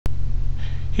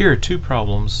Here are two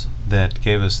problems that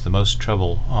gave us the most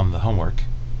trouble on the homework.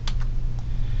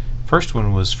 First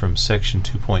one was from section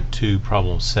 2.2,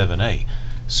 problem 7a.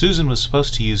 Susan was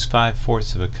supposed to use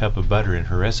 5/4 of a cup of butter in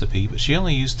her recipe, but she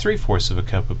only used 3/4 of a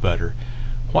cup of butter.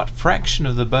 What fraction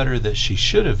of the butter that she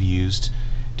should have used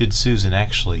did Susan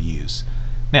actually use?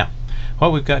 Now,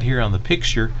 what we've got here on the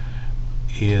picture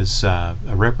is a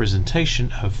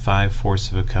representation of 5/4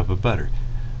 of a cup of butter.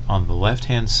 On the left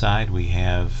hand side we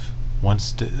have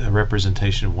a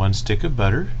representation of one stick of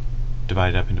butter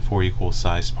divided up into 4 equal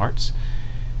sized parts,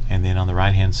 and then on the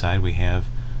right hand side we have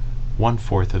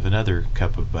 1/4 of another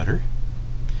cup of butter.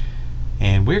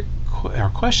 And our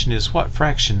question is what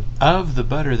fraction of the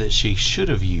butter that she should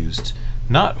have used,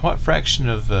 not what fraction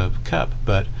of a cup,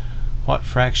 but what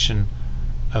fraction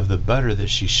of the butter that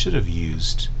she should have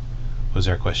used was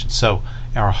our question. So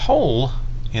our whole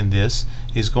in this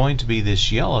is going to be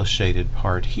this yellow shaded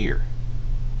part here.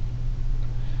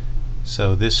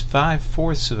 So this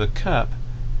 5/4 of a cup,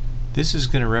 this is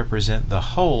going to represent the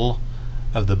whole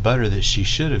of the butter that she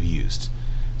should have used.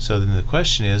 So then the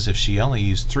question is, if she only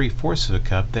used 3/4 of a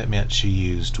cup, that meant she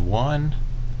used 1,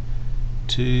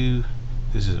 2,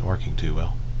 this isn't working too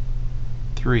well,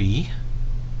 3,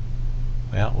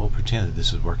 well, we'll pretend that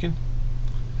this is working.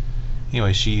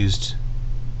 Anyway, she used,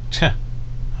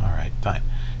 alright, fine.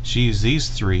 She used these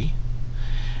 3,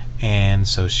 and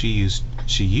so she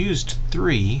used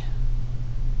 3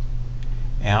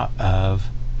 out of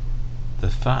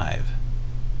the 5.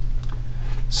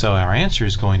 So our answer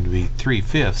is going to be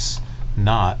 3/5,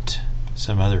 not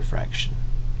some other fraction.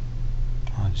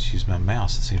 I'll just use my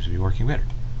mouse, it seems to be working better.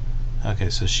 Okay,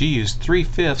 so she used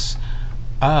 3/5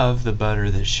 of the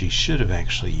butter that she should have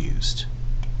actually used.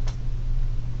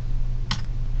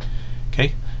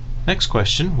 Okay, next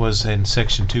question was in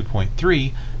section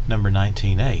 2.3, number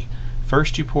 19a.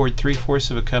 First you poured 3/4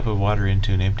 of a cup of water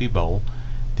into an empty bowl,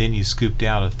 then you scooped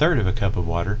out 1/3 of a cup of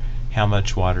water. How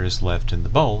much water is left in the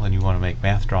bowl? And you want to make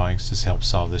math drawings to help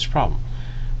solve this problem.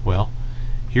 Well,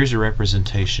 here's a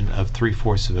representation of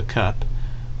 3/4 of a cup.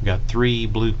 We've got 3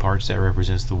 blue parts that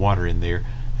represents the water in there,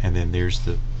 and then there's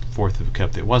the 1/4 of a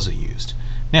cup that wasn't used.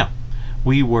 Now,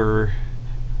 we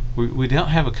don't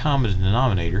have a common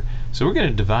denominator, so we're going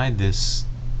to divide this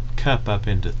cup up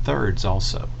into thirds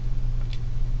also.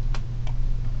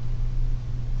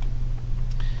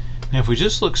 Now if we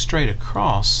just look straight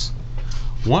across,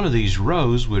 one of these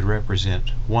rows would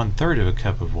represent 1/3 of a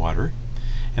cup of water,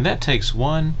 and that takes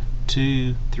 1,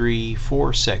 2, 3,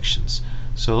 4 sections.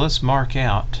 So let's mark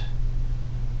out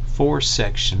 4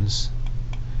 sections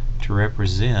to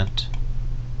represent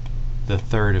the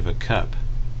 1/3 of a cup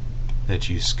that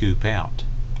you scoop out.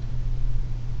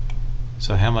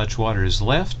 So how much water is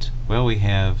left? Well, we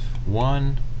have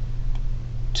 1,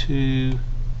 2,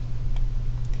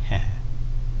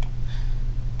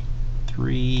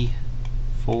 3,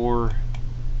 4.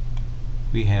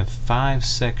 We have 5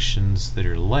 sections that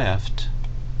are left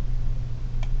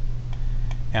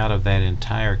out of that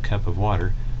entire cup of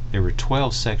water. There were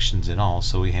 12 sections in all,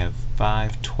 so we have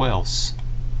 5/12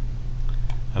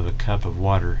 of a cup of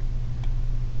water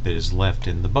that is left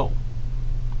in the bowl.